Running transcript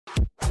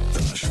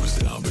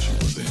down, but she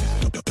wasn't.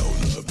 No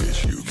love,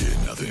 bitch, you get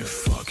nothing.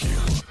 Fuck you.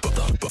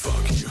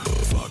 Fuck you.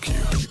 Fuck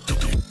you.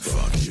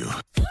 Fuck you.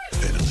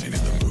 And I ain't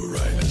in the mood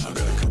right now.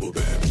 Got a couple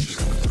bad bitches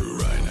coming through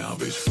right now,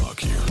 bitch.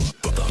 Fuck you.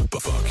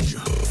 Fuck you.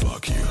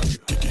 Fuck you.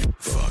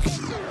 Fuck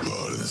you.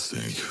 Blood in the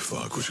sink.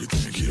 Fuck what you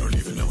think. You don't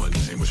even know my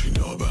name. What you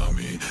know about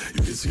me.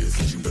 You can see a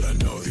thing, but I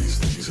know these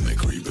things, and they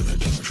creep in the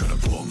dark, trying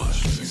to pull my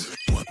strings.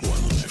 One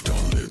life,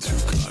 don't live too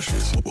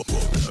cautious. Woke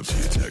up to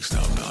your text,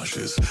 now I'm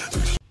nauseous.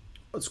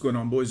 What's going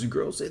on, boys and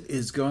girls? It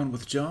is Gone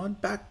with John,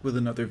 back with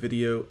another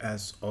video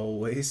as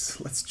always.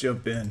 Let's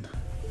jump in.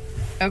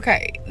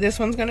 Okay, this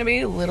one's gonna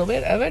be a little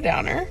bit of a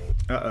downer.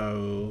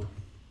 Uh-oh.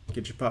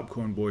 Get your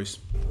popcorn, boys.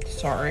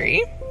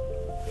 Sorry.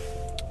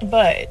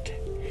 But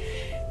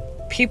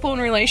people in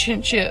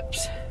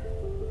relationships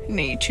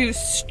need to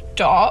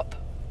stop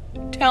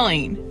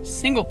telling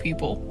single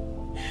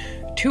people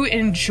to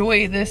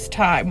enjoy this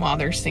time while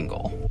they're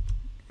single.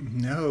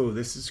 No,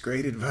 this is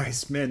great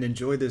advice. Men,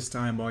 enjoy this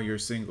time while you're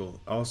single.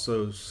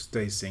 Also,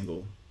 stay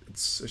single.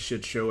 It's a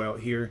shit show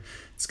out here.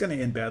 It's going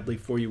to end badly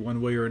for you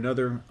one way or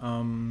another.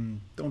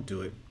 Don't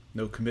do it.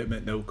 No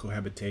commitment, no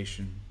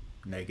cohabitation.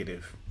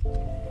 Negative.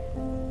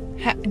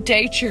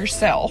 Date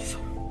yourself.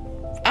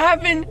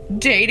 I've been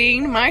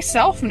dating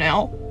myself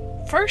now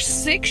for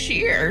 6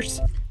 years.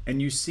 And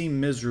you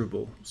seem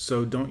miserable.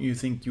 So don't you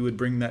think you would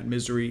bring that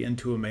misery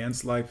into a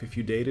man's life if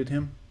you dated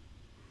him?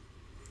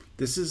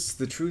 This is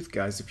the truth,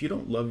 guys. If you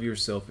don't love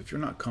yourself, if you're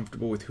not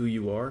comfortable with who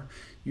you are,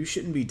 you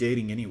shouldn't be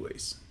dating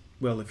anyways.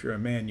 Well, if you're a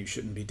man, you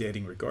shouldn't be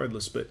dating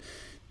regardless, but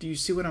do you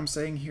see what I'm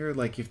saying here?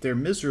 Like, if they're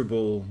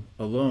miserable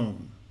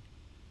alone,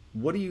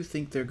 what do you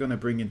think they're going to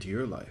bring into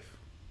your life?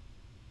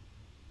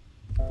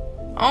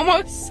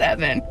 Almost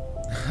 7.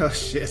 Oh,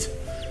 shit.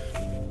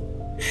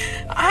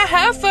 I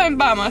have fun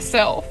by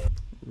myself.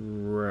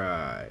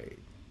 Right.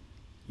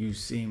 You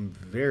seem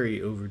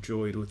very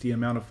overjoyed with the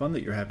amount of fun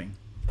that you're having.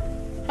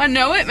 I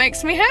know it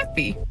makes me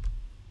happy.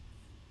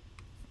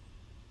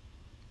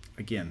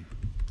 Again.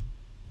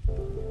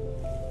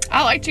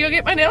 I like to go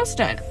get my nails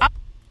done.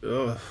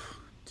 Ugh,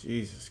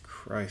 Jesus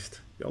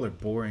Christ. Y'all are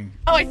boring.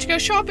 I like to go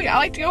shopping. I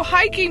like to go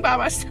hiking by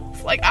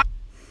myself.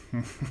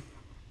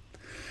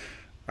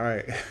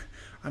 Alright.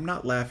 I'm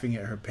not laughing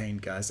at her pain,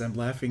 guys. I'm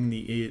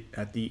laughing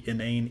at the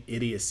inane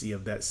idiocy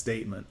of that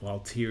statement while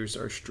tears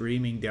are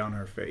streaming down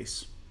her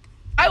face.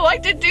 I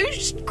like to do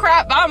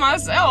crap by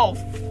myself.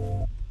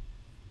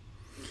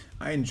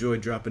 I enjoy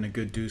dropping a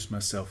good deuce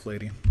myself,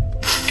 lady.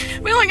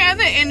 But like at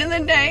the end of the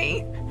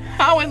day,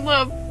 I would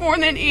love more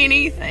than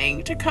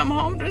anything to come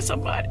home to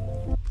somebody.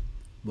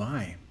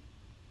 Why?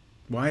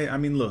 Why? I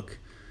mean, look,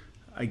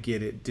 I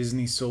get it.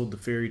 Disney sold the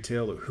fairy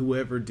tale, or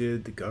whoever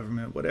did, the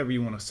government, whatever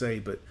you want to say,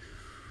 but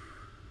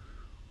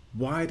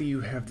why do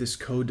you have this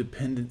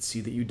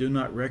codependency that you do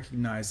not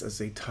recognize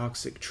as a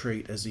toxic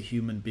trait as a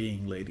human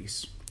being,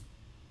 ladies?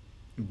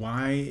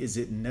 Why is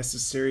it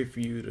necessary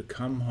for you to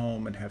come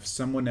home and have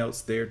someone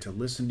else there to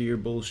listen to your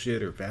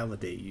bullshit or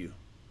validate you?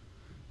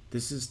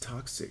 This is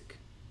toxic.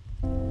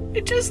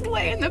 Just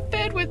lay in the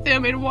bed with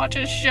them and watch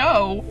a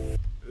show.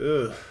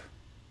 Ugh.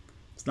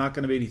 It's not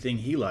going to be anything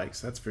he likes,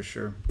 that's for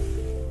sure.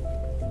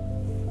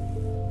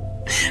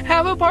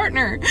 Have a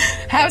partner.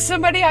 Have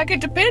somebody I can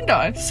depend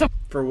on.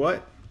 For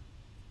what?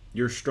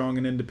 You're strong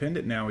and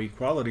independent now.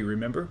 Equality,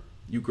 remember?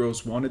 You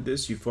girls wanted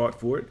this. You fought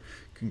for it.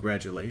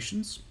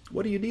 Congratulations.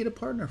 What do you need a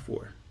partner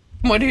for?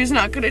 One who's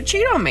not going to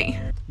cheat on me.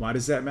 Why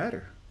does that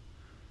matter?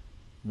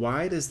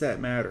 Why does that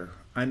matter?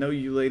 I know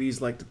you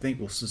ladies like to think,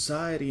 well,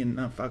 society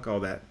and fuck all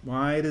that.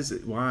 Why does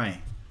it?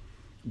 Why?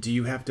 Do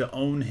you have to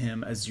own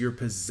him as your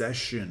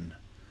possession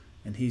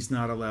and he's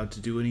not allowed to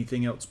do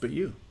anything else but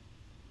you?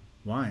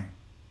 Why?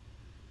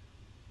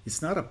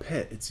 It's not a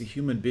pet. It's a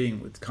human being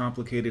with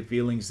complicated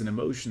feelings and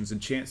emotions,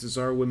 and chances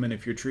are, women,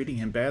 if you're treating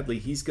him badly,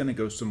 he's going to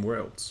go somewhere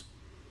else.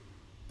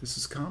 This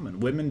is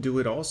common. Women do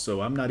it also.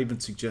 I'm not even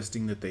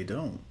suggesting that they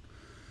don't.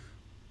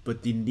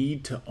 But the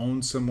need to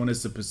own someone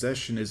as a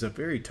possession is a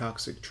very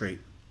toxic trait.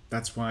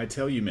 That's why I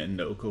tell you, men,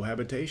 no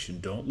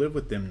cohabitation. Don't live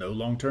with them. No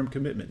long-term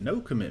commitment.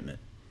 No commitment.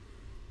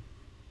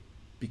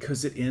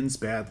 Because it ends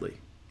badly,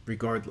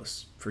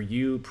 regardless. For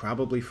you,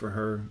 probably for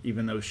her,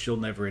 even though she'll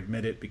never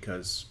admit it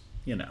because,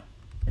 you know.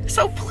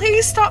 So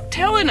please stop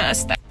telling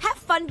us that. Have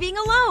fun being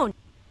alone.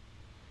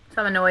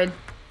 So I'm annoyed.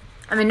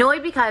 I'm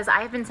annoyed because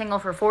I have been single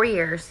for 4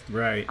 years.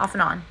 Right. Off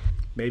and on.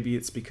 Maybe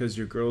it's because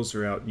your girls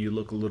are out and you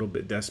look a little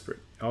bit desperate.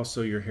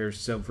 Also, your hair's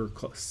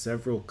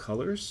several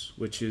colors,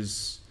 which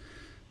is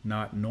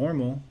not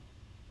normal.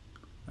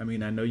 I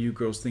mean, I know you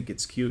girls think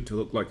it's cute to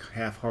look like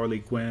half Harley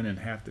Quinn and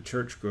half the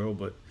church girl,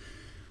 but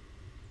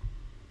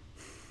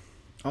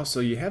also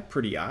you have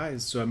pretty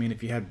eyes. So, I mean,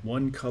 if you had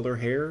one color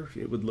hair,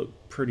 it would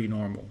look pretty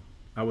normal.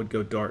 I would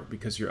go dark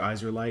because your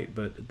eyes are light,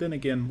 but then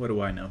again, what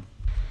do I know?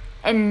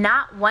 And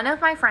not one of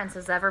my friends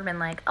has ever been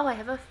like, oh, I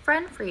have a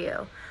friend for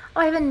you. Oh,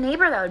 I have a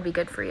neighbor that would be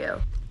good for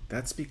you.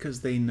 That's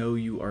because they know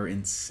you are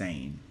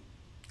insane.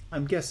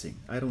 I'm guessing.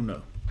 I don't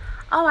know.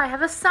 Oh, I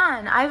have a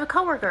son. I have a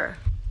coworker.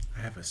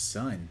 I have a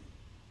son.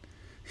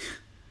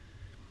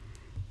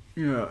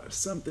 Yeah,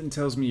 something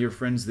tells me your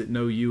friends that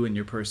know you and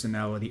your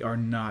personality are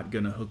not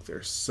gonna hook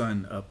their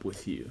son up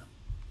with you.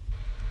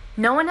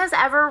 No one has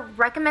ever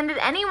recommended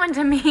anyone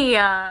to me.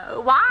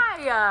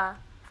 Why?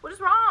 What is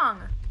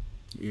wrong?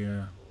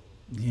 Yeah.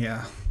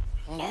 Yeah.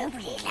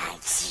 Nobody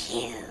likes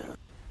you.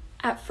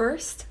 At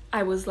first,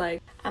 I was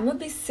like, I'm gonna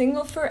be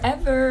single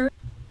forever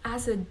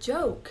as a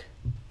joke.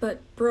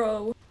 But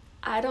bro,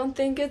 I don't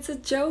think it's a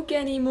joke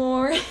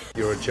anymore.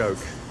 You're a joke.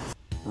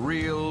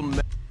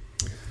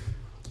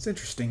 It's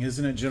interesting,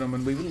 isn't it,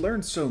 gentlemen? We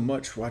learn so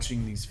much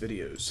watching these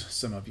videos.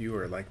 Some of you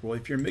are like, well,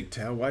 if you're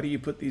MGTOW, why do you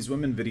put these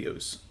women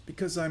videos?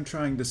 Because I'm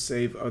trying to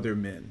save other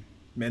men.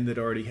 Men that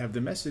already have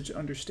the message,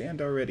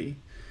 understand already.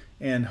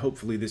 And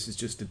hopefully this is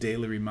just a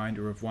daily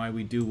reminder of why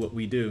we do what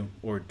we do,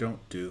 or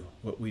don't do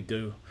what we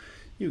do.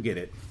 You get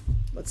it.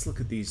 Let's look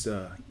at these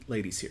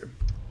ladies here.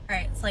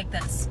 Alright, it's like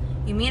this.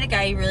 You meet a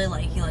guy you really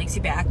like, he likes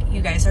you back,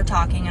 you guys are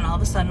talking, and all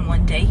of a sudden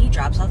one day he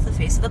drops off the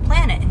face of the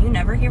planet and you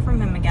never hear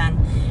from him again.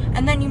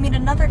 And then you meet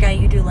another guy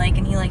you do like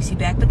and he likes you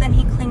back, but then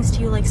he clings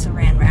to you like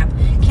saran wrap.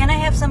 Can I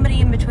have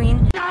somebody in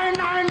between?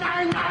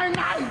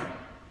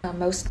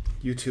 Most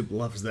YouTube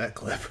loves that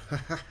clip.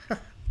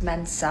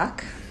 Men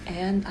suck,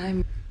 and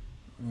I'm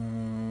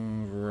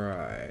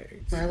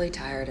Right. really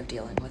tired of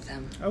dealing with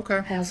them.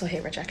 Okay. I also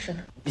hate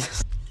rejection.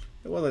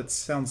 Well, that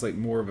sounds like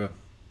more of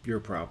your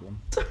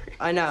problem.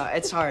 I know,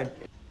 it's hard.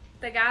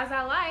 The guys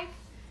I like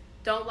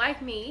don't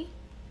like me,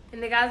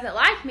 and the guys that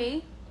like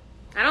me,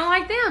 I don't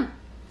like them.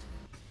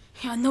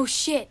 Yeah, no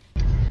shit.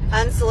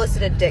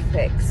 Unsolicited dick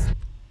pics.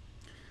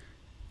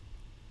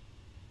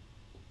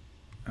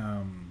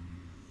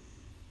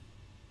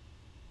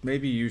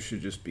 Maybe you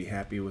should just be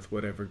happy with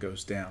whatever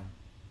goes down.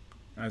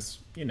 As,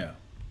 you know.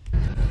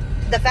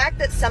 The fact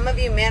that some of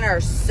you men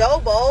are so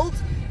bold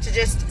to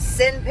just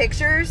send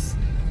pictures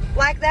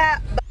like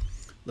that.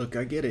 Look,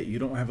 I get it. You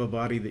don't have a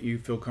body that you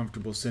feel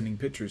comfortable sending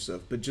pictures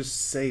of, but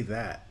just say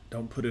that.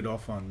 Don't put it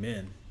off on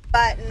men.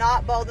 But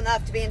not bold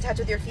enough to be in touch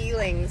with your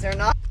feelings, or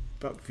not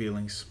Fuck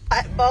feelings.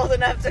 bold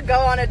enough to go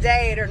on a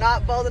date, or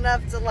not bold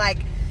enough to, like,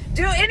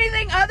 do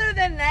anything other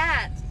than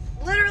that.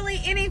 Literally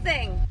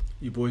anything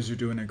You boys are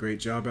doing a great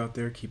job out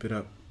there. Keep it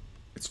up.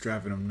 It's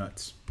driving them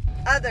nuts.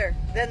 other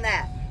than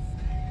that.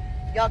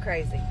 Y'all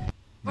crazy.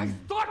 I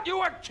thought you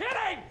were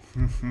kidding!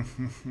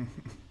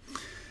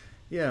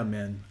 Yeah,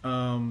 man.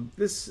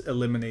 This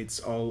eliminates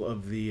all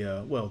of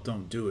the, well,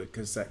 don't do it,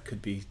 because that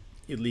could be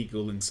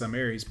illegal in some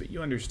areas, but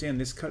you understand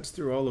this cuts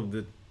through all of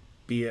the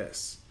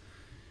BS.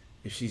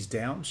 If she's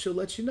down, she'll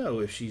let you know.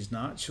 If she's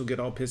not, she'll get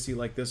all pissy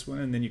like this one,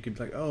 and then you can be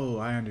like, oh,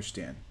 I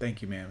understand.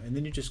 Thank you, ma'am. And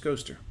then you just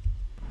ghost her.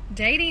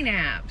 Dating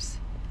apps.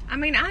 I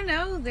mean, I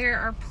know there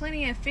are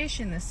plenty of fish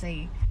in the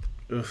sea.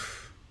 Ugh.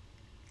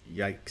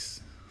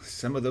 Yikes.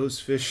 Some of those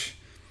fish,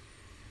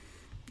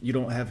 you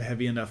don't have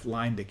heavy enough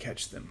line to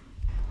catch them.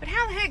 But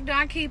how the heck do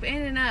I keep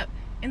ending up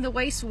in the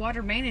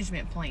wastewater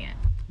management plant?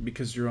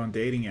 Because you're on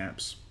dating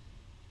apps.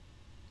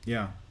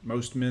 Yeah,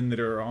 most men that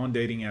are on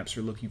dating apps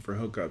are looking for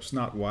hookups,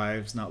 not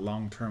wives, not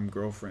long-term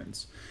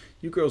girlfriends.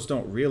 You girls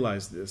don't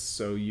realize this,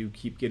 so you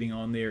keep getting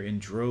on there in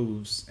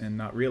droves and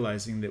not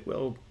realizing that,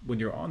 well, when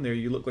you're on there,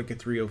 you look like a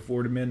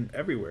 304 to men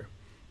everywhere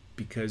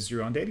because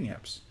you're on dating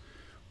apps.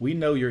 We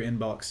know your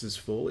inbox is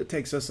full. It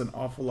takes us an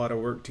awful lot of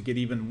work to get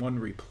even one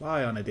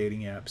reply on a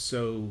dating app,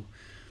 so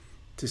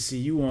to see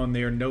you on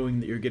there knowing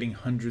that you're getting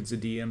hundreds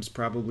of DMs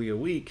probably a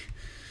week,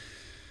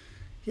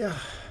 yeah,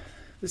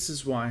 this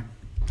is why.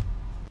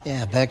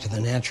 Yeah, back to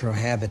the natural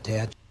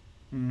habitat.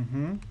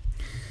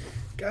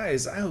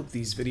 Guys, I hope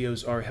these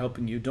videos are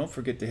helping you. Don't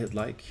forget to hit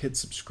like, hit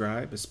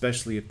subscribe,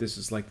 especially if this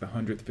is like the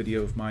 100th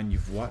video of mine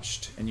you've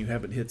watched and you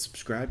haven't hit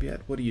subscribe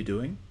yet. What are you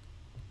doing?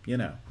 You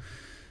know.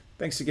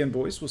 Thanks again,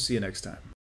 boys. We'll see you next time.